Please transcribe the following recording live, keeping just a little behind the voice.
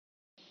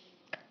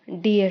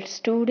Dear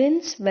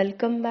students,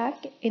 welcome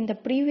back. In the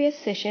previous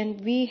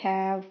session, we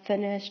have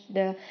finished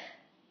the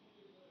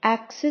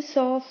axis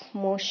of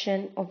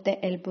motion of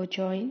the elbow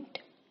joint.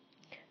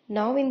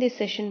 Now in this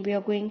session, we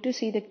are going to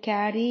see the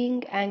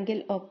carrying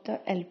angle of the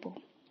elbow.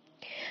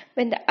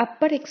 When the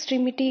upper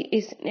extremity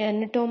is in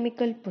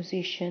anatomical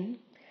position,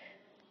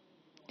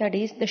 that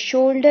is, the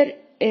shoulder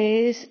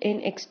is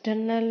in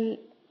external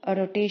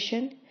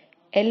rotation,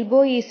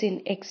 elbow is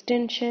in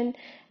extension,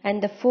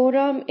 and the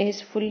forearm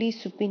is fully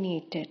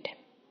supinated.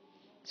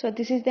 So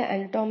this is the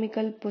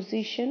anatomical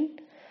position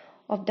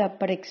of the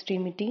upper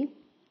extremity.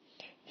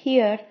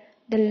 Here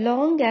the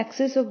long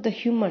axis of the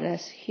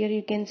humerus, here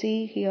you can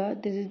see here,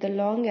 this is the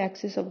long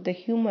axis of the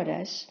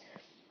humerus,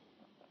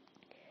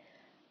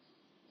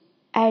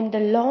 and the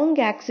long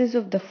axis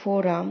of the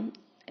forearm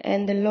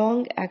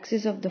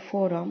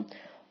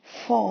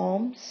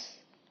forms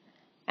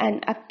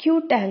an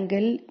acute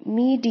angle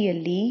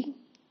medially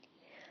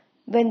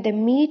when they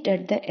meet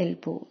at the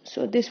elbow.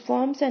 So this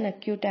forms an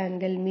acute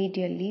angle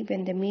medially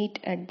when they meet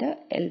at the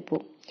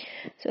elbow.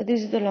 So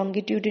this is the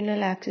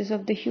longitudinal axis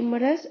of the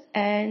humerus,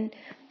 and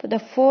for the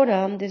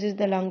forearm this is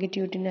the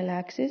longitudinal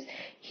axis.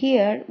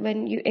 Here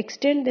when you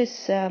extend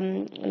this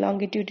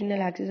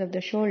longitudinal axis of the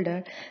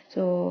shoulder,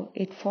 so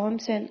it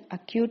forms an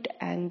acute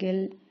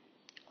angle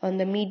on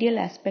the medial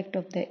aspect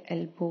of the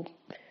elbow.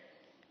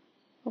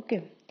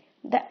 Okay,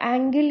 the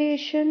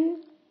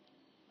angulation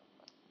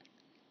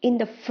in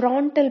the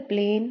frontal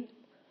plane,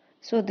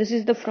 so this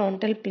is the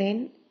frontal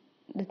plane,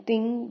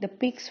 the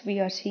pics we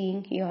are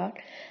seeing here.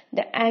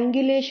 The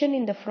angulation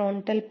in the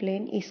frontal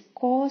plane is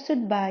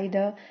caused by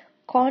the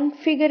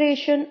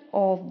configuration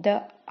of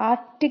the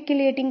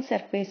articulating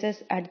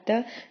surfaces at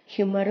the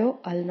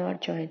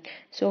humero-ulnar joint.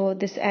 So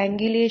this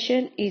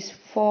angulation is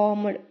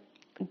formed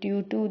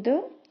due to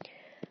the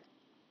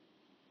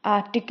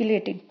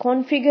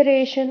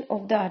configuration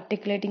of the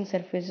articulating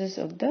surfaces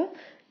of the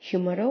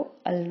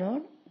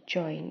humero-ulnar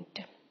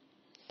joint.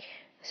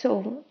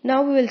 So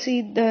now we will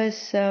see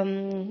this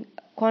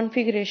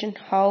configuration,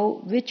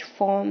 which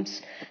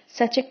forms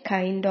such a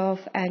kind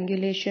of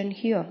angulation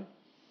here.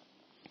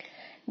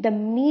 The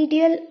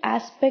medial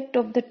aspect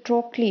of the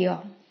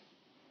trochlea,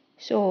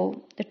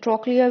 so the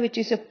trochlea, which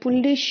is a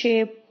pulley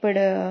shaped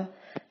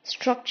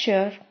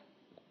structure,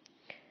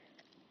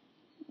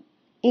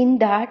 in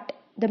that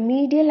the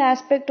medial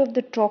aspect of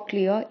the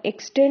trochlea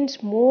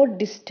extends more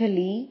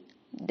distally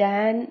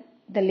than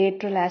the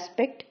lateral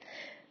aspect,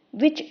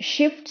 which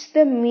shifts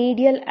the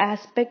medial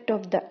aspect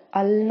of the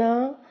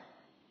ulnar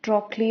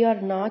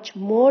trochlear notch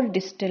more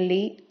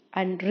distally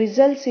and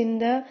results in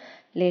the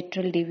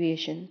lateral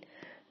deviation.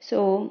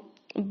 So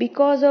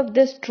because of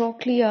this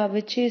trochlea,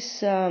 which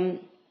is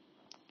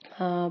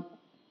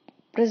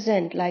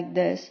present like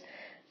this,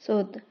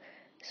 so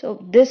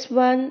this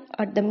one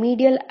at the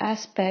medial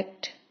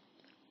aspect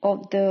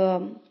of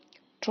the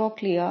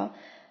trochlea,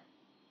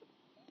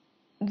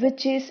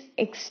 which is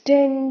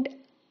extend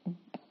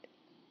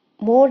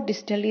more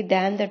distally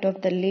than that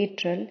of the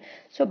lateral.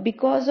 So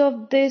because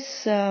of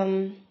this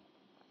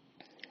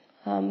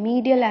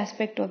medial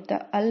aspect of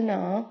the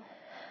ulna,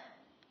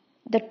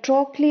 the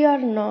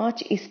trochlear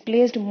notch is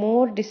placed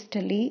more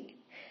distally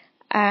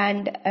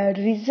and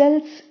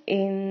results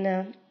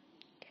in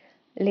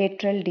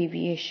lateral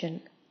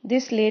deviation.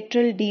 This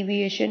lateral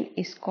deviation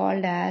is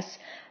called as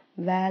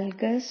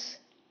valgus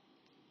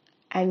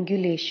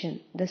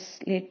angulation. This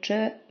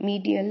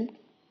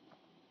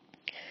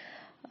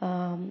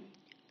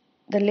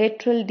the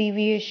lateral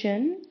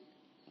deviation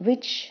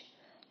which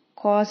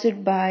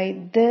caused by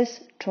this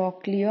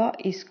trochlea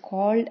is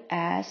called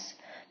as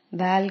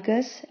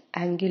valgus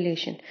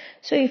angulation.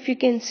 So if you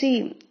can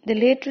see, the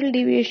lateral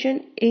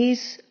deviation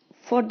is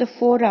for the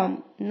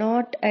forearm,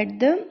 not at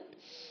the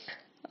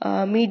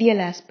medial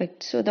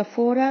aspect. So the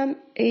forearm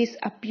is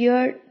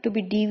appeared to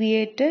be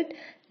deviated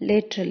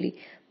laterally,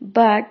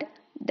 but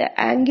the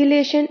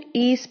angulation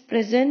is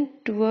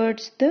present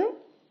towards the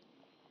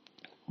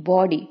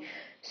body.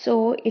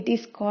 So it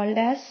is called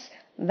as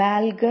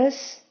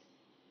valgus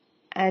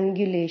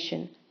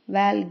angulation.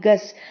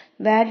 Valgus,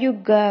 where you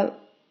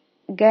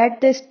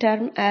get this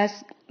term as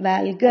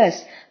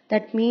valgus,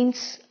 that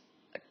means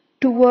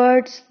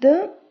towards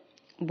the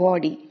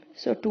body.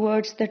 So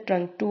towards the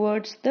trunk,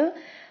 towards the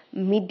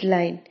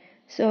midline.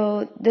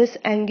 So this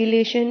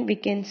angulation we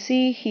can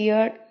see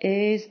here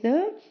is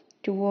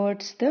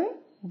towards the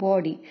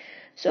body.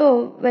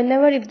 So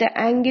whenever if the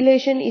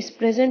angulation is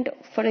present,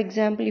 for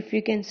example, if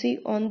you can see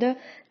on the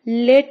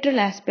lateral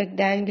aspect,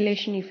 the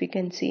angulation if you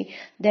can see,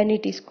 then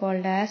it is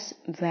called as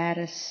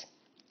varus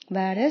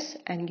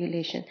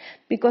angulation,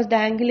 because the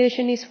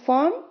angulation is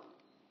formed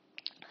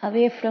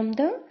away from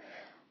the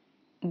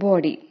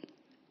body.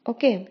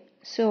 Okay,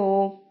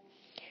 so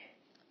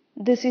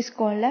this is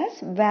called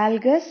as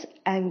valgus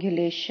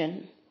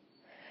angulation,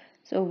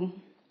 so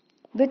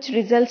which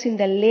results in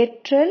the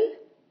lateral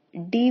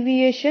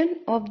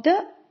deviation of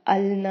the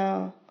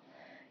ulna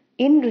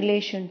in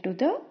relation to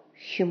the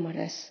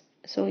humerus.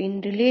 So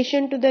in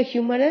relation to the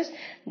humerus,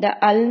 the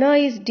ulna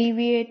is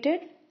deviated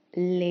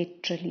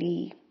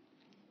laterally.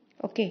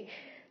 Okay,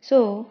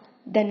 so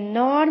the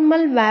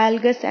normal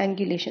valgus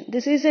angulation,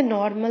 this is a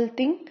normal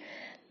thing.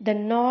 The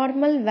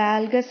normal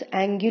valgus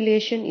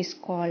angulation is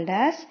called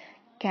as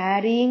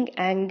carrying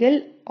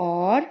angle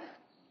or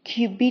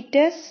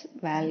cubitus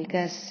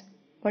valgus.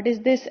 What is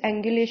this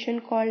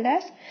angulation called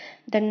as?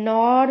 The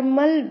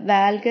normal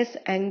valgus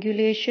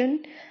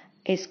angulation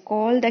is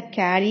called the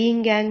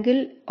carrying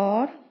angle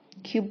or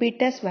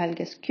cubitus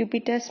valgus.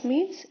 Cubitus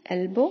means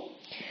elbow,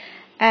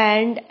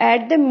 and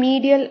at the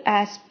medial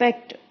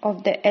aspect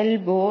of the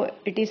elbow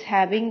it is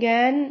having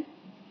an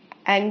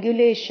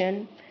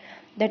angulation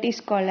that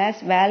is called as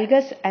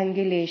valgus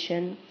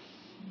angulation.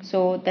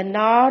 So the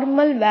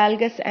normal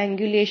valgus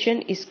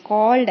angulation is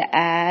called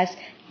as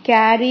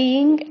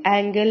carrying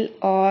angle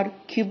or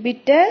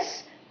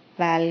cubitus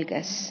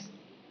valgus.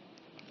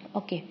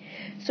 Okay,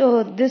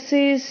 so this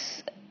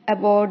is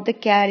about the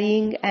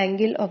carrying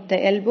angle of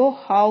the elbow,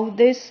 how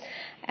this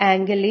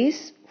angle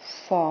is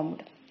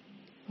formed.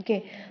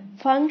 Okay,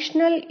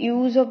 functional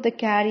use of the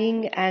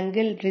carrying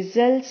angle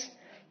results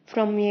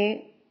from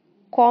a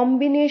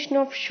combination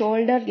of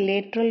shoulder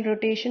lateral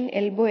rotation,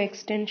 elbow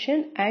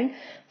extension and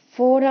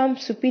forearm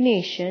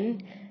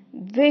supination,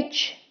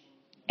 which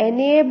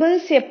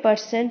enables a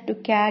person to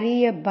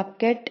carry a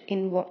bucket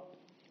in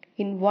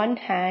one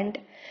hand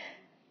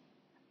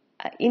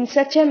in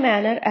such a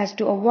manner as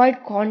to avoid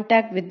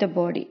contact with the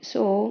body.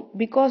 So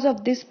because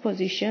of this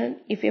position,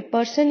 if a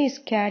person is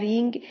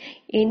carrying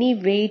any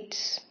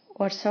weights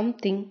or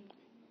something,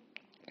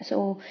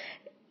 so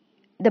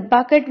the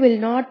bucket will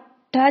not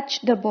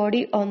touch the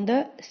body on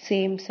the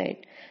same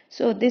side.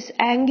 So this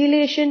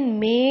angulation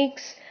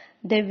makes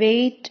the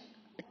weight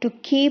to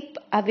keep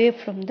away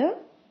from the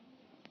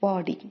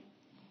body.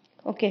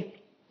 Okay,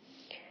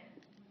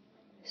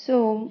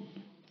 so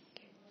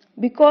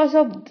because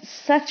of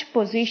such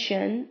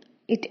position,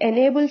 it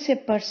enables a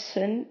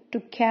person to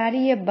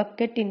carry a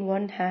bucket in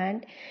one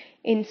hand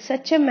in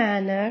such a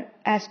manner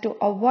as to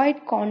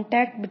avoid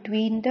contact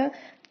between the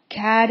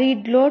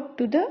carried load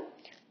to the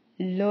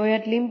lower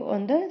limb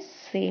on the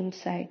same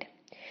side.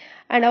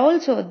 And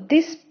also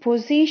this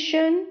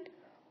position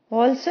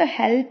also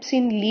helps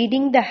in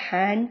leading the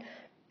hand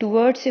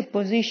towards a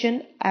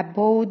position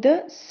above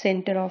the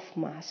center of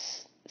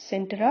mass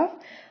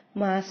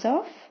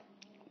of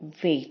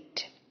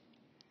weight.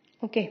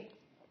 Okay,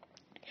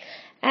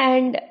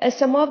 and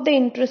some of the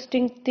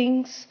interesting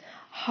things,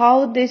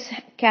 how this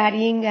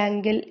carrying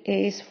angle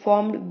is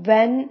formed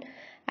when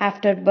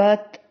after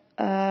birth,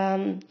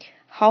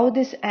 how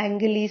this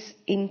angle is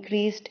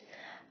increased,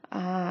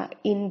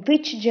 in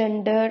which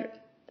gender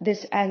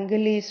this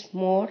angle is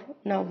more.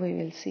 Now we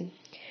will see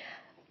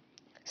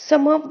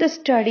some of the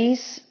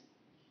studies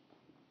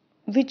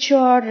which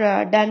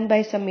are done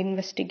by some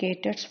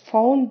investigators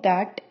found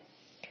that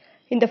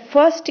in the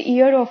first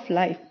year of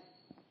life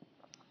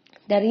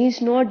there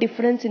is no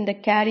difference in the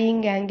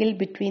carrying angle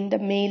between the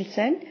males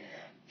and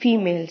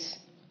females.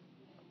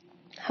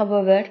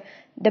 However,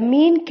 the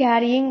mean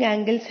carrying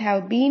angles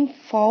have been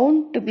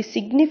found to be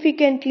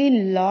significantly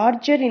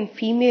larger in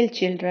female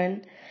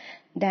children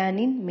than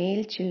in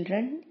male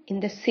children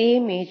in the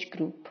same age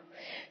group.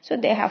 So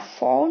they have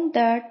found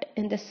that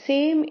in the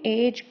same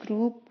age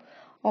group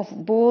of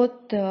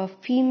both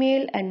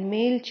female and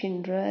male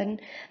children,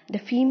 the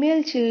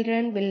female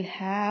children will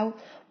have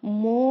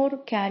more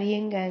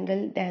carrying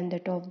angle than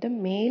that of the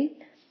male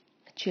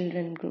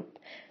children group.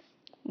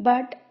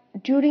 But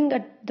during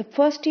the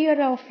first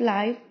year of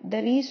life,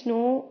 there is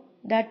no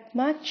that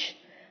much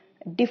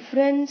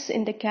difference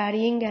in the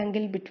carrying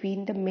angle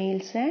between the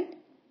males and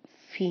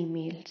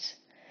females.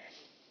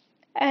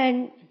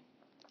 And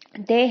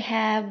they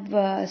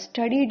have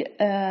studied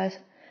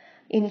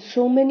in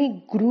so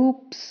many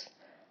groups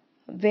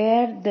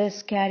where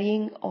this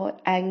carrying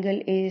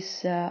angle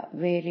is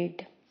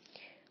varied.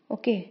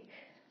 Okay,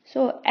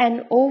 so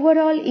an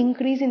overall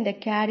increase in the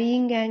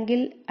carrying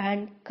angle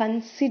and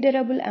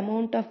considerable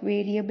amount of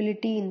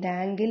variability in the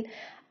angle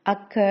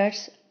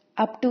occurs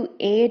up to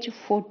age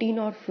 14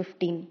 or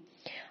 15.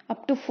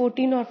 Up to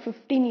 14 or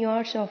 15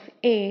 years of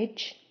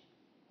age,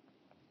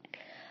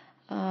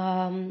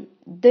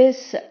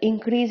 this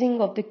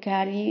increasing of the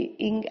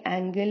carrying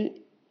angle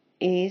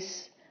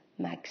is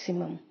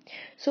maximum.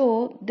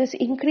 So this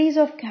increase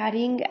of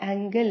carrying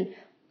angle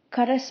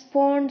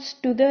corresponds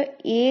to the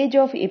age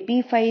of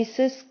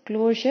epiphysis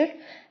closure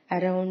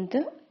around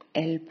the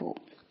elbow.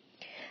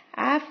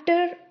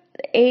 After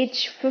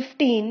age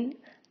 15,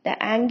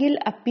 the angle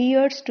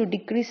appears to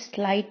decrease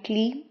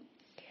slightly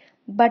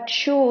but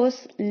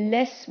shows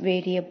less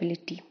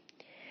variability.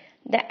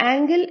 The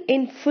angle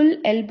in full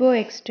elbow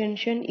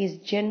extension is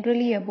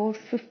generally about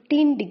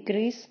 15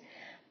 degrees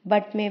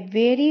but may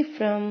vary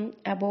from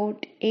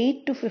about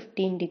 8 to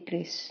 15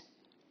 degrees.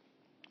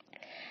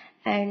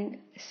 And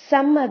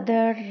some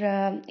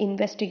other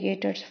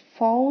investigators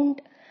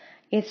found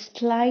a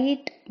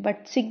slight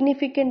but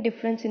significant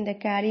difference in the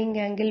carrying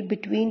angle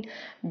between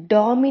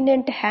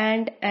dominant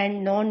hand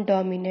and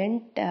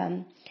non-dominant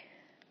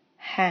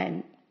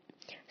hand.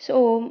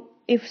 So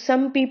if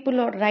some people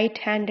are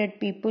right-handed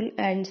people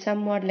and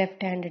some are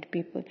left-handed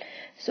people.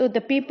 So the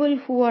people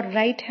who are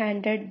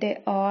right-handed,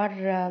 they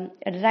are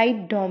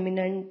right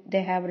dominant,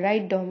 they have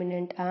right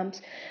dominant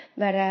arms,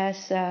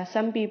 whereas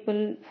some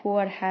people who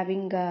are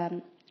having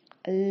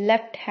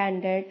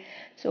left-handed,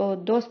 so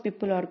those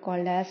people are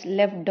called as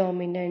left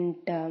dominant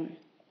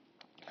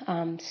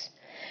arms.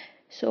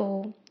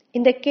 So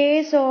in the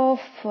case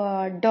of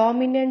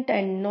dominant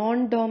and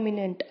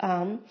non-dominant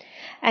arm,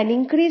 an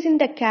increase in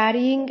the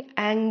carrying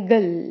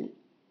angle,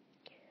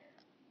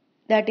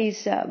 that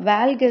is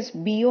valgus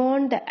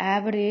beyond the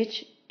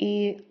average,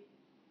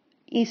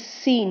 is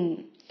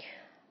seen.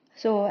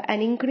 So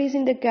an increase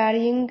in the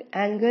carrying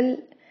angle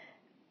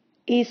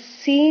is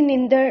seen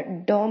in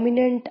the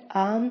dominant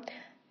arm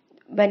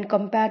when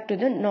compared to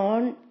the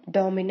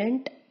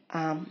non-dominant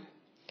arm.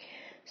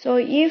 So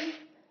if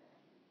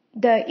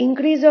the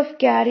increase of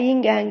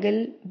carrying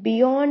angle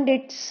beyond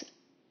its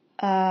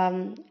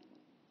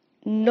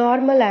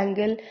normal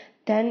angle,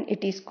 then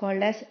it is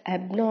called as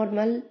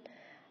abnormal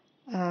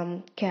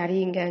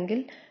carrying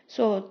angle.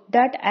 So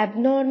that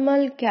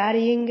abnormal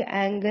carrying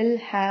angle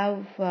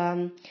have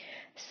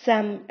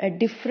some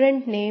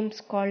different names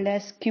called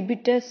as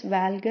cubitus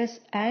valgus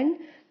and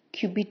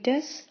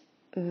cubitus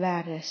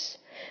varus.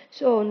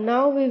 So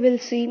now we will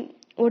see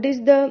what is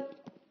the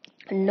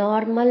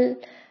normal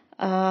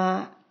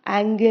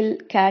angle,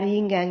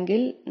 carrying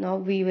angle. Now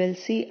we will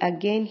see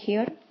again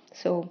here.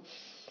 So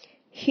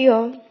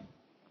here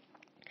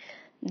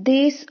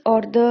these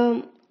are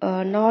the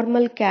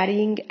normal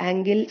carrying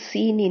angle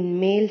seen in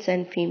males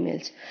and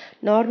females.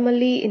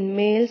 Normally in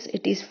males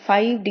it is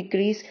 5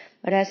 degrees,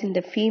 whereas in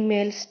the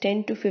females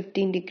 10 to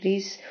 15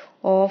 degrees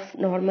of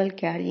normal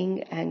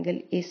carrying angle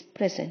is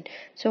present.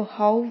 So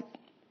how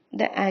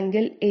the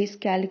angle is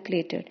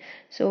calculated?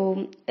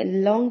 So a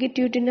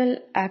longitudinal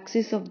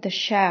axis of the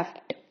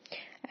shaft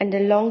and the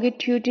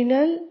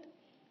longitudinal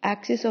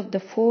axis of the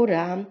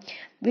forearm,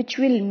 which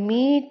will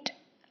meet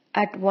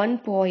at one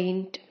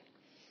point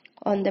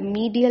on the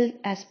medial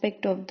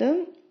aspect of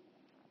the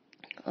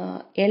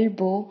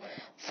elbow,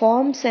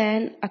 forms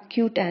an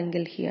acute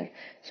angle here.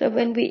 So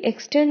when we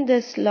extend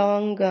this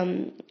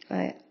long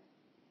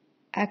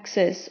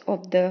axis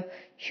of the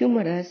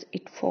humerus,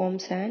 it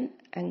forms an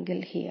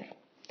angle here.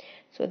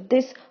 So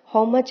this,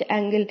 how much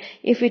angle?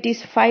 If it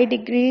is 5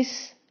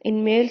 degrees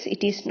in males,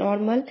 it is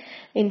normal.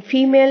 In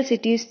females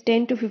it is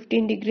 10 to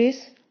 15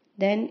 degrees,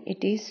 then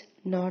it is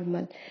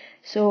normal.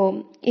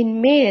 So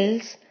in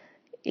males,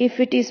 if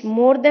it is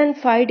more than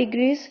 5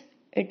 degrees,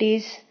 it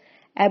is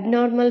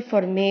abnormal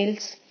for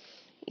males.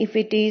 If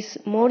it is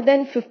more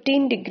than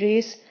 15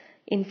 degrees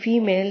in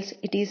females,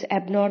 it is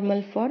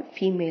abnormal for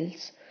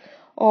females.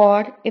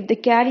 Or if the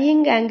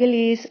carrying angle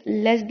is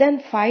less than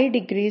 5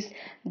 degrees,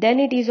 then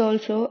it is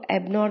also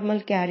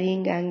abnormal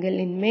carrying angle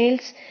in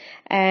males.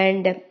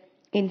 And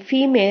in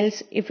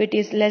females, if it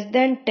is less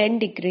than 10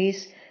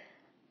 degrees,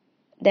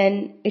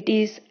 then it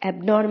is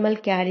abnormal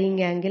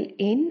carrying angle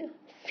in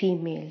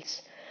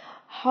females.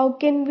 How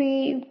can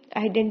we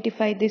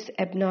identify this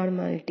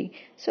abnormality?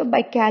 So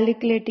by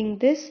calculating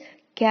this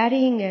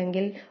carrying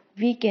angle,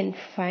 we can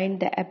find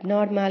the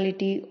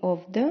abnormality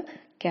of the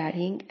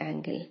carrying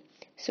angle.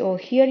 So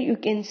here you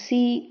can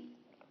see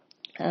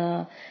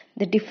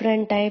the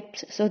different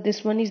types. So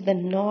this one is the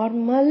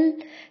normal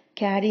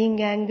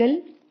carrying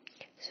angle.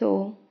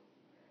 So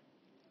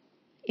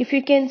if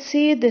you can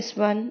see this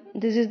one,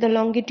 this is the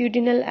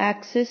longitudinal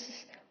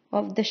axis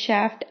of the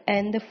shaft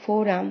and the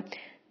forearm.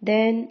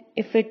 Then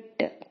if it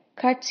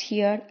cuts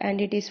here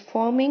and it is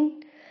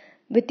forming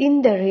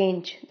within the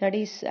range, that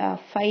is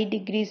 5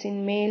 degrees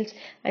in males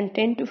and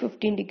 10 to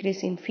 15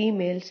 degrees in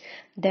females,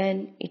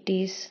 then it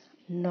is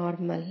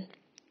normal.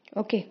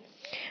 Okay,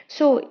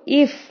 so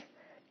if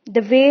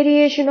the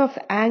variation of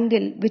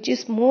angle which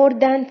is more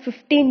than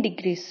 15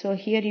 degrees, so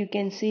here you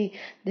can see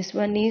this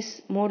one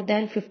is more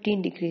than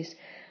 15 degrees.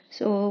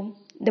 So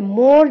the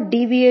more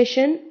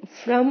deviation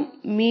from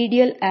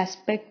medial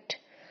aspect,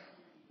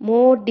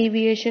 more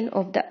deviation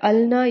of the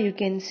ulna, you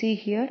can see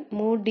here,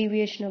 more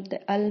deviation of the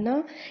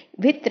ulna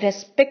with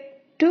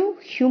respect to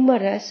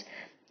humerus,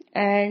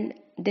 and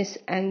this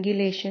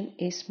angulation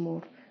is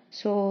more.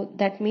 So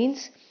that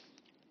means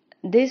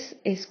this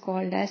is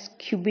called as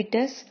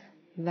cubitus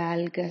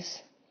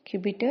valgus.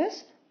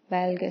 Cubitus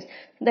valgus.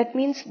 That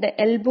means the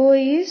elbow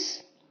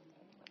is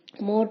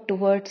more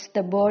towards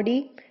the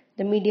body,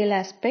 the medial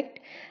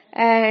aspect,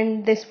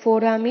 and this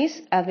forearm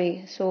is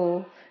away.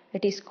 So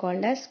it is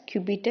called as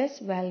cubitus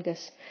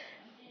valgus.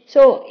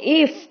 So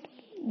if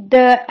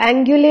the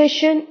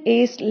angulation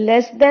is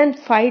less than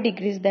 5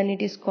 degrees, then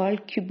it is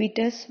called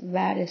cubitus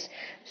varus.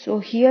 So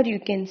here you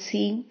can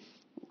see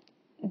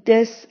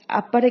this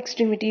upper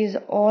extremity is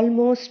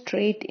almost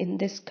straight in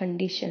this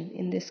condition,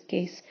 in this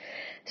case.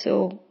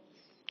 So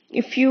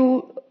if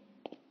you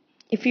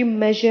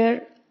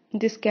measure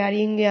this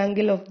carrying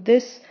angle of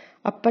this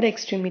upper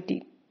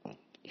extremity,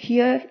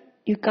 here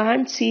you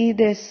can't see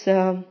this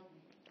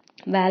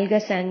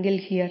valgus angle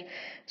here.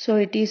 So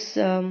it is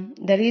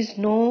there is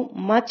no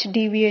much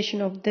deviation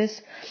of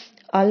this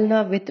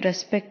ulna with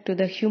respect to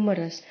the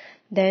humerus,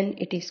 then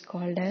it is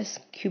called as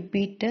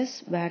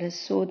cubitus varus.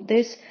 So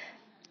this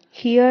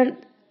here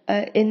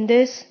in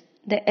this,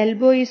 the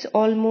elbow is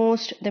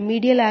almost, the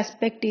medial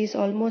aspect is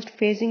almost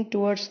facing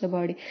towards the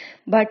body,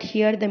 but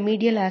here the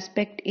medial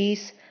aspect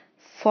is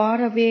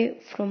far away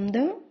from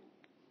the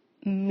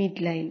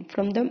midline,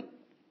 from the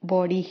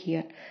body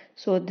here.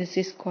 So this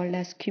is called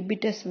as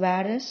cubitus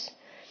varus,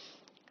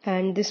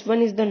 and this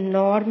one is the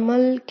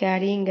normal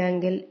carrying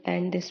angle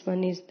and this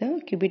one is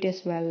the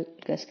cubitus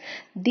valgus.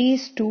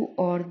 These two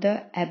are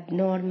the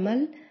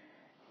abnormal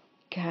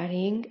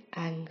carrying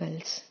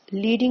angles,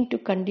 leading to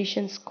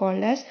conditions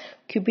called as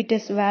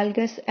cubitus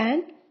valgus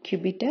and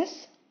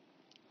cubitus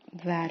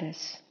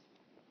varus.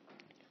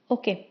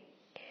 Okay,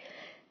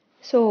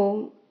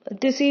 so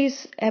this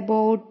is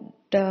about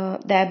the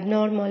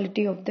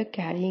abnormality of the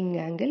carrying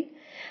angle.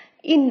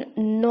 In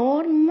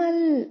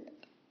normal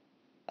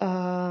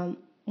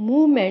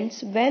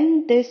movements,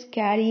 when this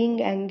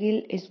carrying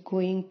angle is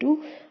going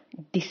to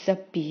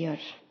disappear.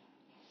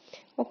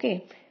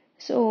 Okay,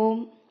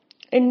 so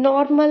in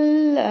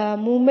normal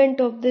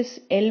movement of this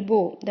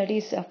elbow, that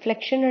is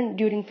flexion, and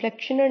during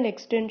flexion and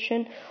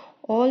extension,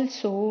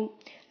 also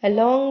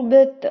along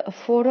with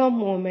forearm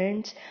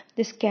movements,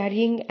 this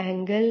carrying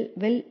angle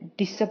will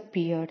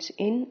disappear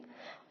in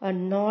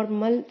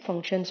normal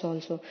functions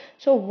also.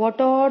 So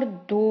what are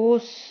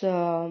those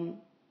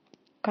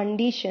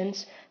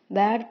conditions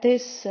where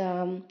this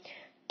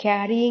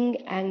carrying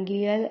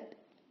angle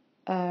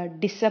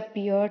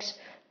disappears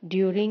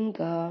during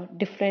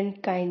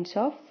different kinds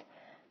or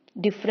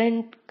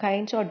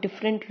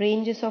different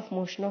ranges of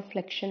motion of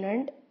flexion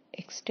and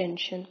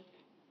extension?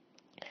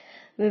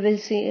 We will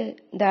see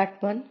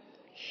that one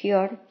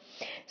here.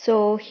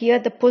 So here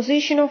the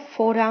position of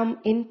forearm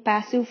in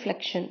passive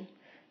flexion.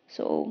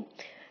 So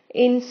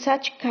in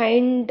such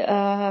kind,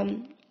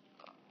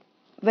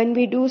 when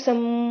we do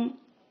some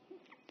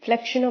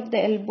flexion of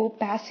the elbow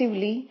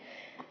passively,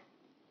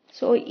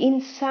 so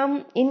in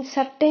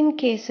certain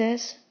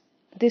cases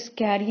this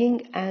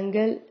carrying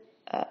angle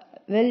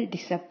will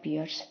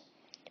disappear.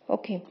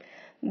 Okay,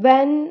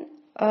 when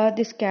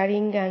this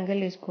carrying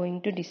angle is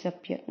going to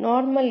disappear?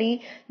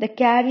 Normally the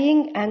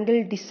carrying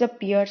angle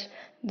disappears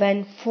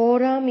when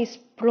forearm is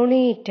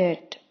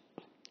pronated.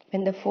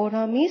 When the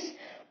forearm is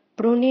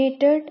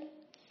pronated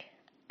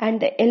and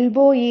the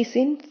elbow is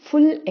in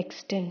full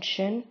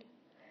extension,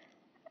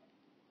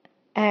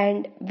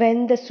 and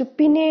when the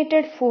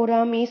supinated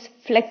forearm is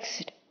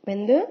flexed,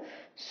 when the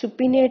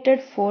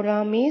supinated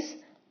forearm is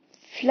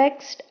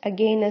flexed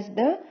against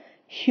the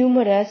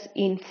humerus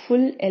in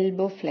full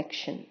elbow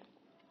flexion.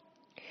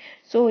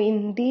 So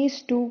in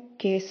these two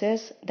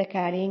cases the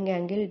carrying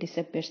angle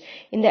disappears.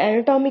 In the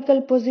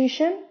anatomical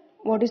position,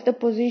 what is the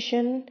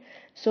position?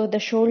 So the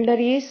shoulder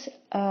is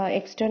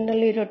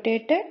externally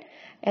rotated,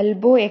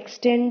 elbow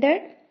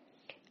extended,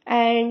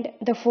 and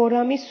the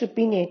forearm is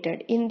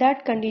supinated. In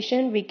that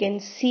condition we can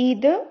see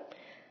the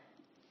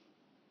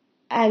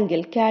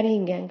angle,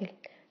 carrying angle.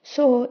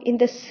 So in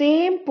the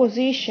same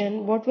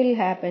position what will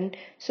happen?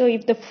 So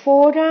if the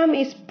forearm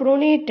is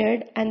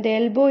pronated and the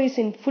elbow is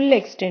in full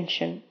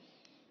extension,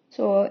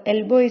 so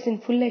elbow is in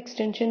full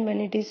extension, when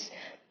it is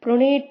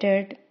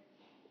pronated,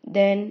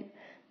 then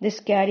this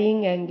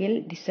carrying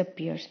angle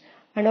disappears.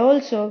 And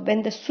also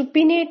when the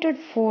supinated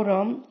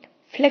forearm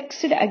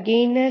flexed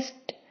against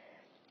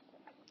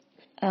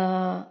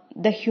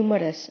the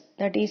humerus,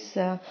 that is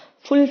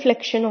full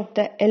flexion of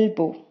the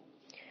elbow,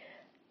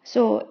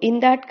 so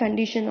in that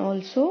condition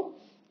also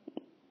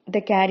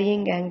the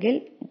carrying angle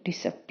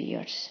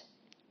disappears.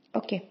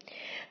 Okay,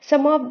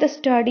 some of the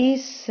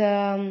studies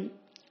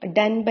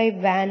done by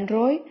Van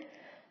Roy,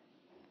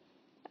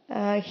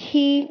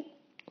 he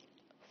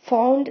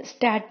found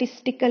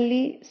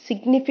statistically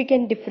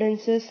significant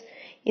differences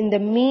in the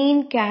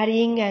mean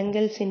carrying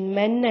angles in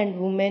men and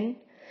women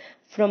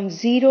from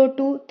 0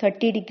 to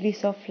 30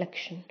 degrees of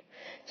flexion.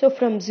 So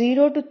from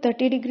 0 to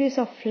 30 degrees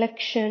of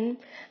flexion,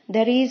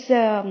 there is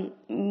a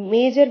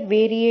major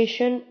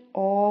variation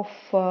of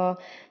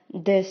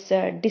this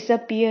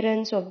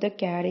disappearance of the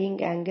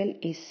carrying angle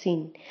is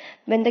seen.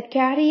 When the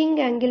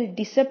carrying angle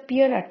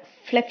disappear at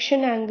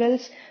flexion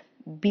angles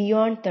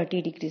beyond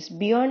 30 degrees.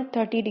 Beyond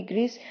 30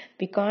 degrees,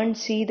 we can't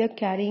see the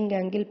carrying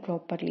angle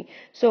properly.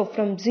 So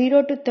from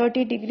 0 to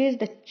 30 degrees,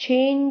 the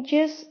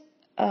changes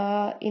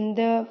in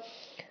the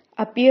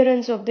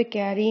appearance of the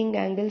carrying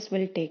angles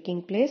will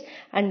taking place,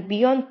 and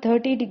beyond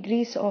 30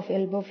 degrees of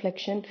elbow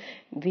flexion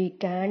we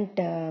can't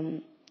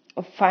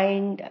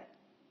find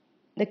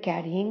the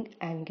carrying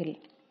angle.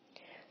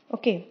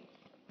 Okay,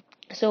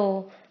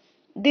 so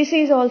this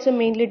is also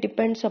mainly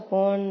depends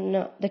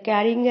upon the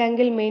carrying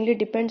angle mainly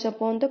depends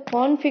upon the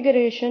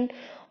configuration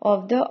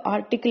of the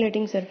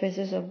articulating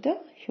surfaces of the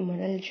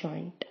humeral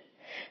joint.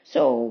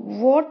 So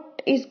what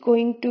is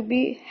going to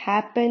be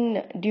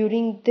happen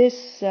during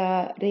this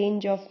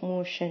range of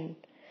motion?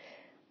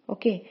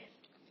 Okay,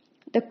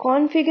 the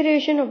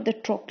configuration of the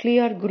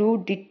trochlear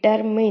groove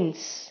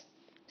determines,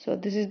 so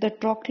this is the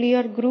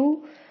trochlear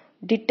groove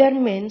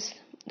determines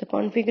the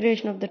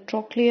configuration of the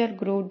trochlear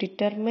groove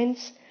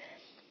determines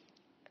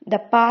the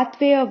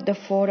pathway of the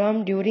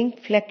forearm during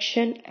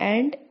flexion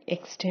and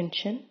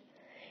extension.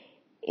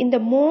 In the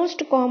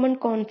most common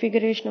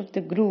configuration of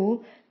the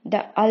groove,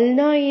 the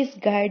ulna is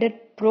guided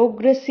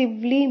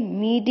progressively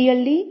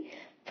medially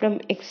from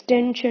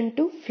extension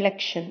to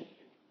flexion.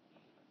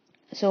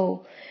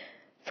 So,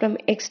 from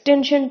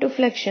extension to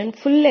flexion,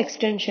 full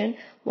extension,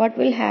 what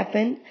will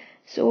happen?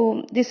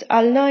 So, this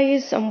ulna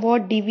is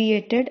somewhat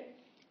deviated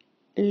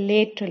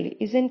laterally,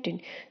 isn't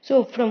it?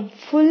 So, from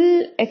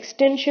full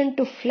extension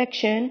to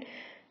flexion,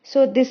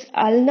 so this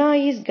ulna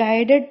is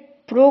guided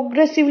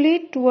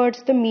progressively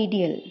towards the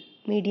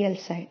medial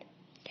side.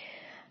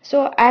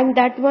 So, and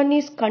that one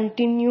is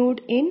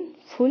continued in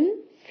full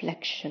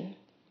flexion.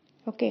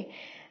 Okay.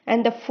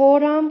 And the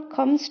forearm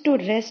comes to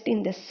rest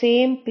in the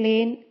same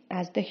plane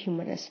as the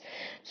humerus.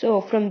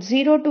 So, from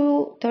 0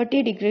 to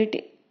 30 degrees,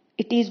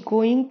 it is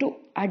going to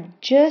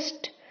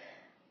adjust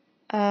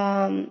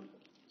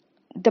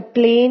the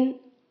plane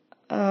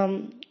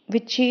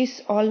which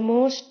is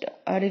almost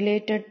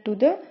related to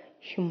the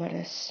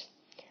humerus.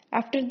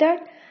 After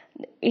that,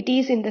 it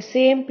is in the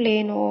same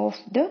plane of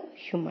the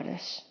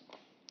humerus.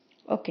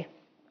 Okay.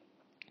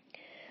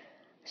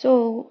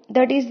 So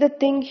that is the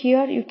thing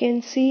here. You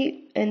can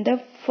see in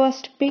the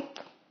first pic,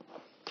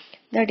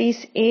 that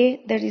is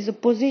A, that is the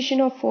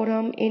position of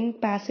forearm in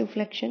passive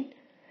flexion.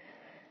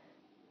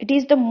 It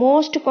is the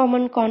most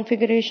common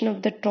configuration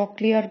of the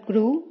trochlear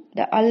groove.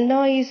 The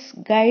ulna is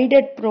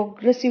guided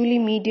progressively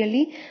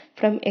medially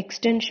from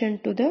extension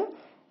to the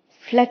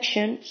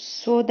flexion,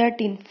 so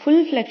that in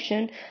full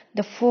flexion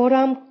the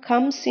forearm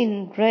comes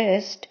in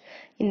rest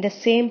in the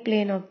same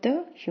plane of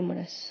the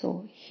humerus.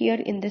 So here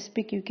in this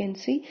pic you can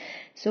see,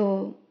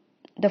 so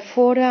the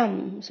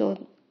forearm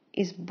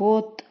is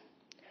both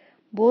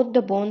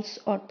the bones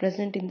are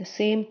present in the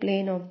same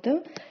plane of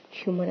the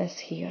humerus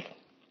here.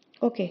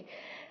 Okay.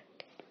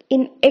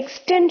 In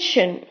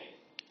extension,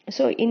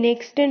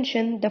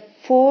 the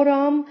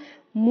forearm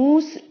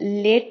moves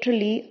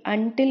laterally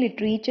until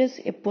it reaches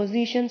a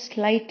position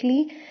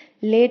slightly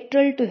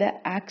lateral to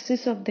the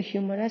axis of the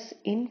humerus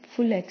in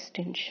full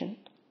extension.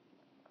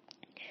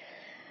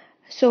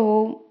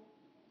 So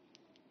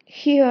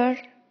here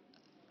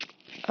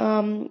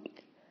and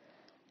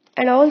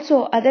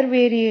also other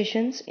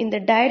variations in the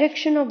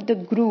direction of the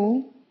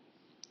groove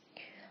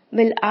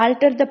will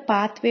alter the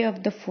pathway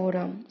of the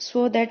forearm,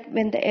 so that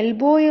when the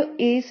elbow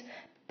is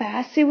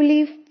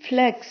passively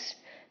flexed,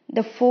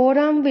 the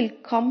forearm will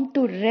come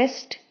to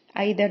rest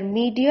either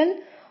medial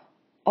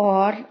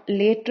or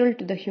lateral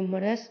to the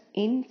humerus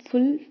in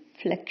full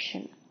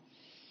flexion.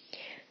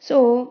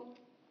 So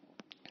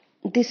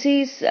this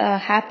is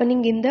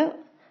happening in the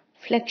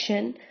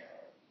flexion.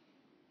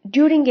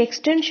 During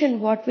extension,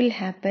 what will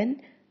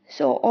happen?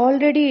 So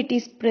already it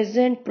is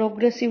present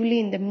progressively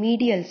in the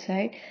medial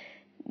side.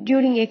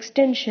 During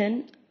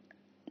extension,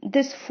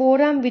 this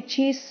forearm which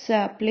is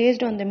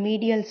placed on the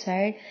medial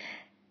side,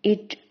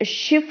 it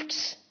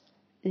shifts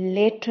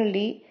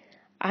laterally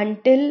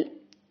until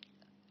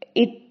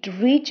it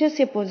reaches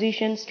a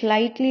position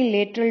slightly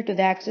lateral to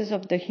the axis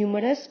of the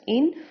humerus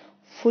in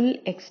full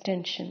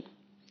extension.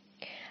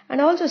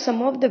 And also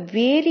some of the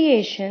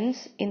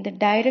variations in the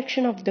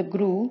direction of the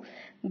groove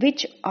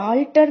which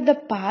alter the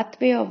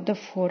pathway of the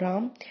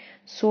forearm,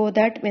 so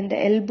that when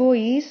the elbow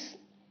is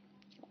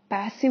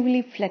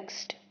passively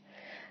flexed.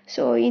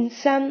 So in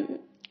some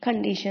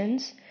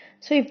conditions,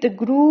 so if the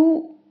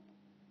groove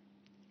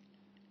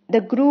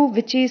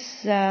which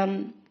is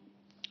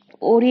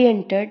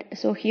oriented,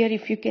 so here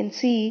if you can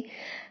see,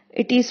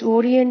 it is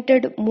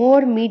oriented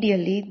more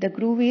medially, the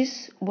groove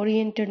is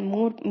oriented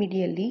more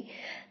medially,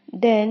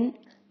 then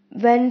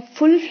when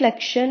full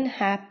flexion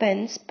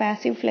happens,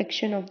 passive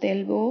flexion of the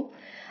elbow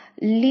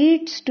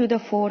leads to the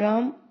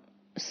forearm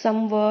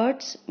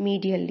somewhat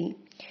medially.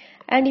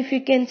 And if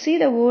you can see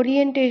the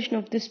orientation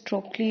of this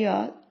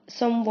trochlea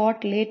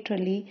somewhat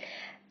laterally,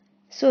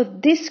 so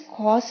this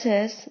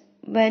causes,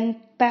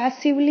 when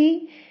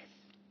passively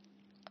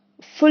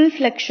full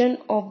flexion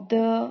of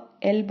the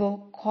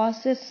elbow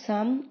causes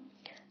some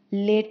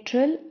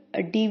lateral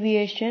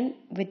deviation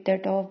with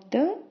that of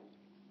the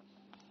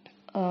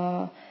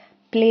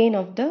plane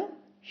of the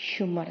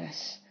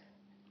humerus.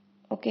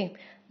 Okay,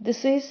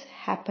 this is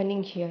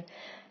happening here.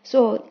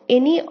 So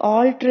any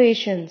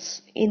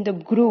alterations in the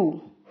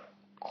groove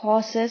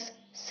causes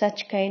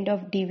such kind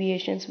of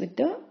deviations with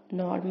the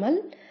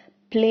normal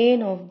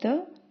plane of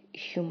the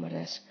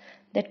humerus.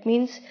 That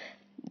means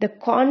the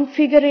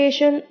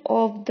configuration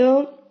of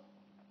the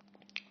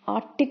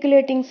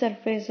articulating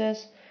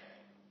surfaces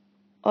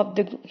of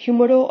the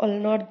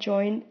humero-ulnar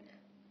joint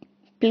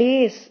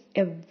plays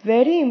a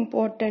very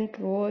important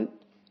role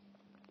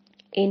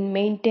in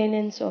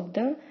maintenance of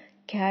the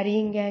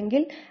carrying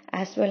angle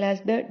as well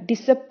as the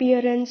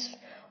disappearance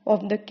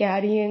of the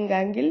carrying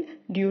angle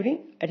during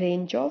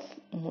range of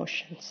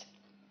motions.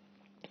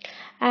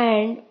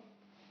 And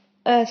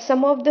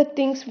some of the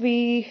things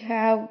we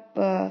have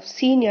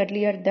seen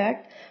earlier,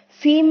 that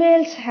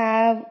females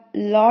have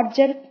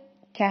larger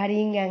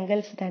carrying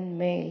angles than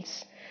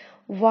males.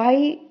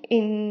 why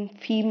in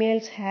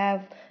females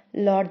have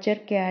larger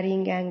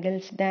carrying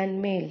angles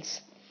than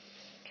males.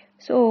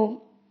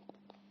 So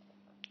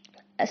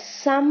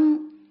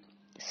some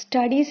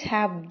studies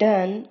have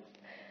done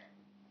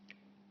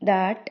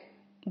that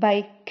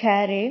by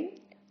Carey,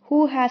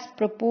 who has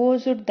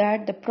proposed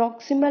that the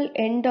proximal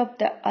end of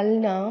the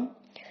ulna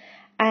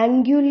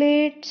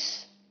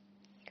angulates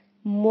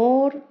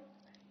more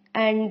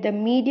and the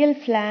medial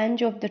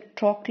flange of the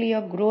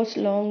trochlea grows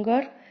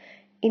longer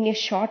in a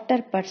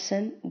shorter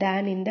person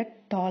than in the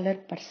taller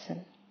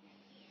person.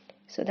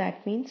 So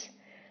that means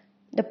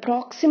the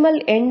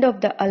proximal end of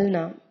the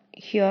ulna,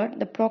 here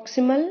the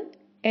proximal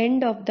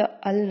end of the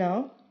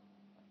ulna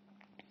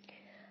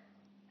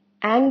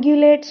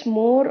angulates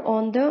more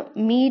on the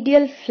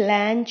medial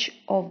flange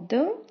of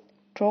the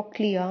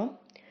trochlea,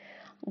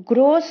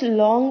 grows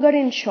longer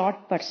in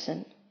short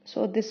person.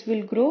 So this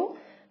will grow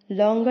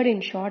longer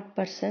in short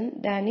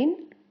person than in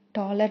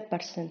taller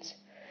persons.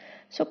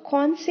 So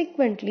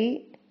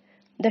consequently,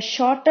 the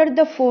shorter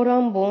the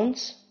forearm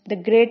bones, the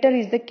greater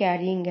is the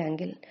carrying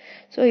angle.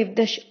 So if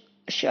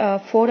the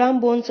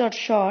forearm bones are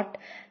short,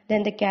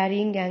 then the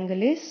carrying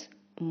angle is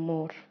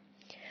more.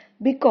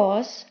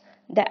 Because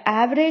the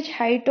average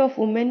height of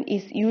women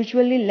is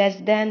usually less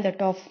than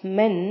that of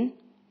men,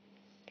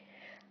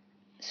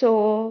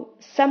 so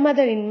some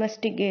other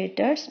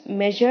investigators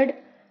measured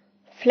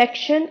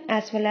flexion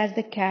as well as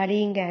the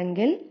carrying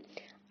angle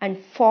and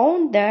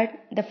found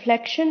that the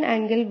flexion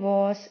angle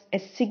was a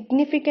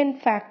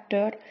significant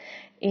factor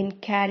in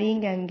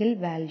carrying angle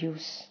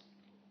values.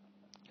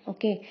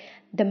 Okay,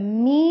 the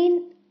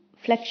mean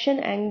flexion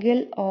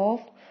angle of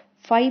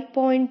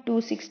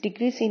 5.26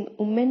 degrees in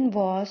women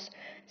was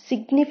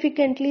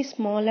significantly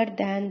smaller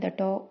than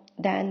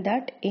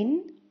that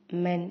in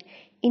men,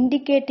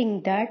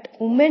 indicating that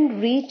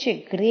women reach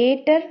a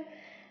greater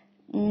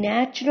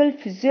natural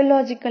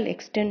physiological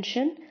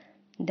extension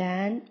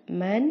than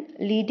men,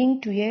 leading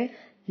to a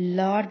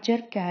larger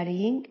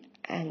carrying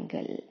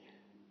angle.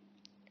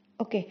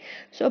 Okay,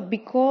 so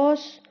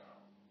because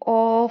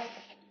of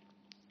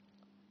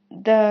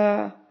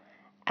the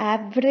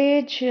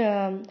average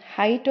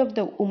height of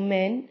the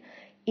woman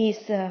is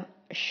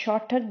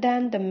shorter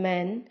than the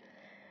men,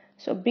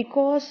 so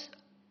because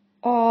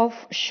of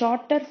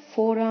shorter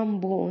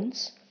forearm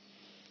bones,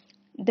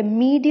 the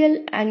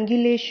medial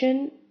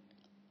angulation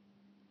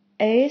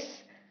is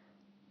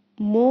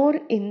more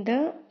in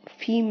the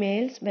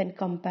females when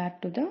compared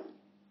to the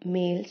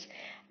males,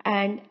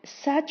 and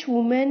such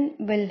women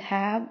will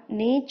have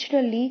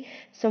naturally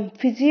some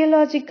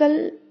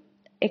physiological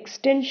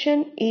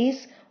extension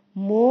is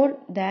more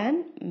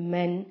than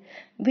men,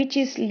 which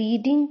is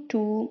leading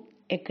to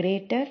a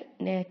greater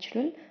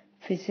natural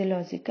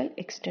physiological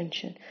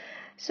extension.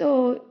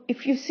 So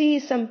if you see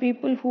some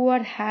people who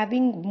are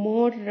having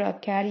more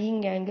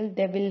carrying angle,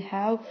 they will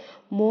have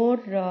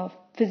more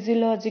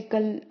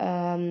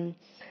physiological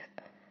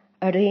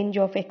range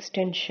of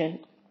extension.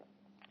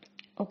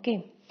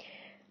 Okay,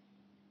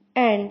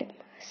 and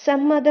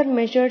some other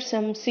measured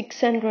some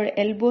 600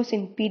 elbows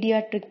in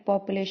pediatric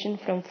population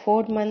from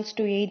 4 months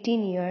to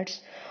 18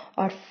 years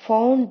are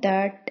found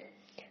that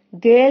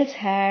girls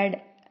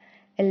had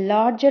a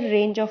larger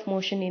range of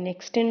motion in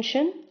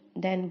extension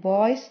than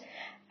boys,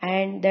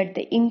 and that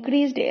the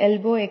increased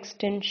elbow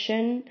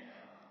extension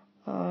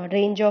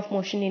range of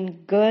motion in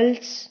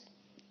girls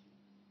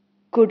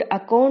could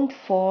account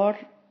for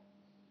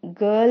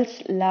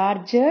girls'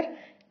 larger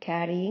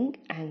carrying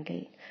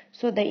angle.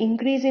 So the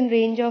increase in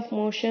range of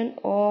motion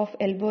of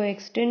elbow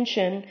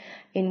extension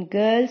in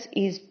girls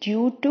is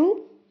due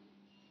to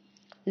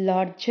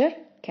larger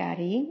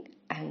carrying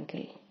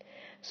angle.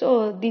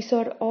 So these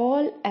are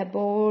all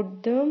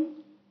about the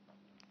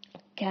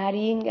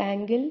carrying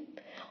angle,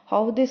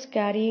 how this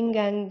carrying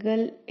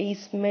angle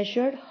is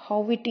measured,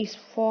 how it is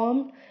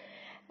formed,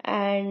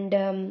 and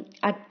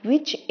at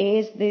which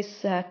age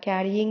this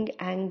carrying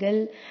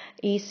angle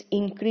is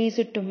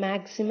increased to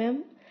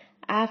maximum,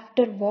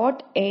 after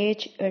what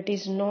age it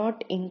is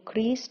not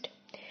increased,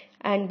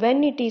 and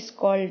when it is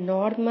called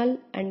normal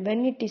and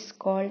when it is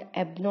called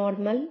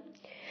abnormal.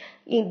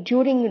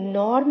 During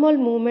normal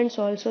movements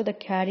also the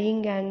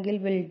carrying angle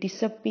will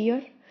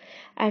disappear,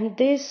 and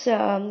this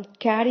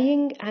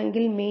carrying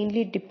angle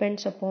mainly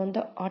depends upon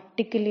the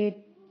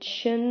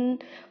articulation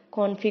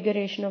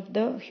configuration of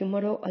the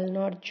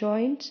humero-ulnar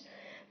joints,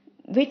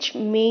 which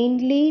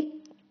mainly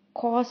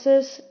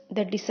causes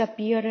the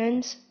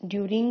disappearance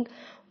during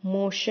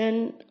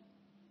motion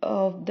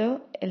of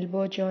the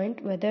elbow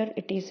joint, whether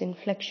it is in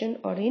flexion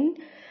or in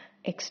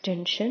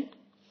extension,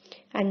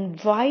 and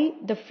why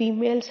the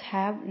females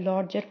have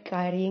larger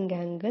carrying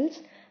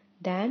angles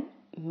than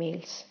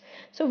males.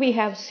 So we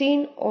have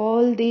seen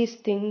all these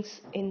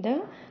things in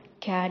the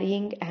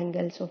carrying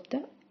angles of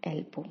the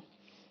elbow.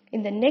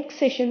 In the next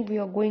session, we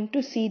are going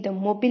to see the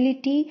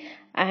mobility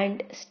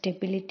and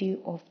stability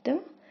of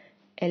the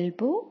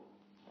elbow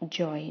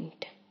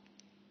joint.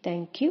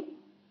 Thank you.